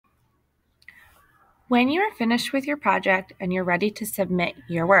When you are finished with your project and you're ready to submit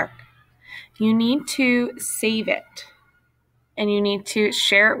your work, you need to save it and you need to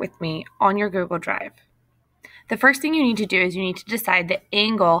share it with me on your Google Drive. The first thing you need to do is you need to decide the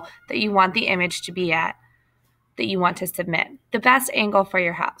angle that you want the image to be at that you want to submit, the best angle for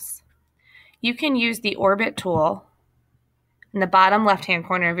your house. You can use the orbit tool in the bottom left-hand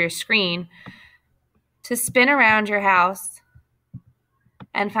corner of your screen to spin around your house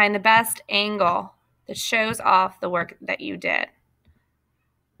and find the best angle that shows off the work that you did.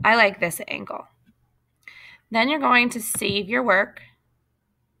 I like this angle. Then you're going to save your work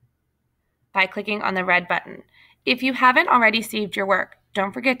by clicking on the red button. If you haven't already saved your work,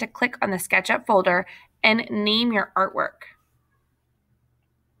 don't forget to click on the SketchUp folder and name your artwork.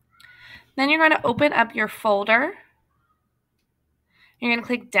 Then you're going to open up your folder. You're going to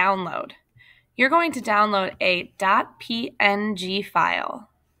click download. You're going to download a .png file.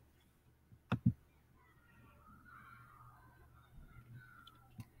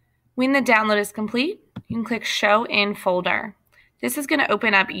 When the download is complete, you can click Show in Folder. This is going to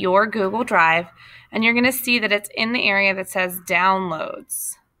open up your Google Drive, and you're going to see that it's in the area that says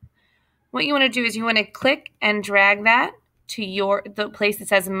Downloads. What you want to do is you want to click and drag that to the place that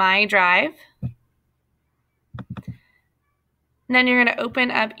says My Drive. And then you're going to open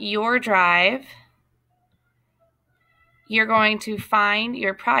up your drive. You're going to find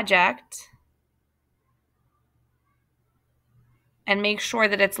your project and make sure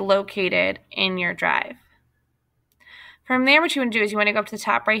that it's located in your drive. From there, what you want to do is you want to go up to the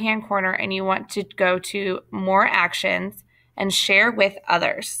top right-hand corner and you want to go to More Actions and Share with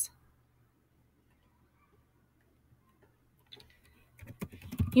Others.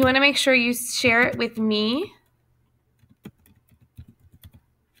 You want to make sure you share it with me,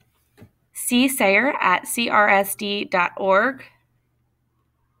 csayer@crsd.org,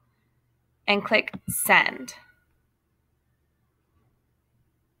 and click Send.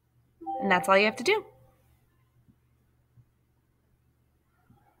 And that's all you have to do.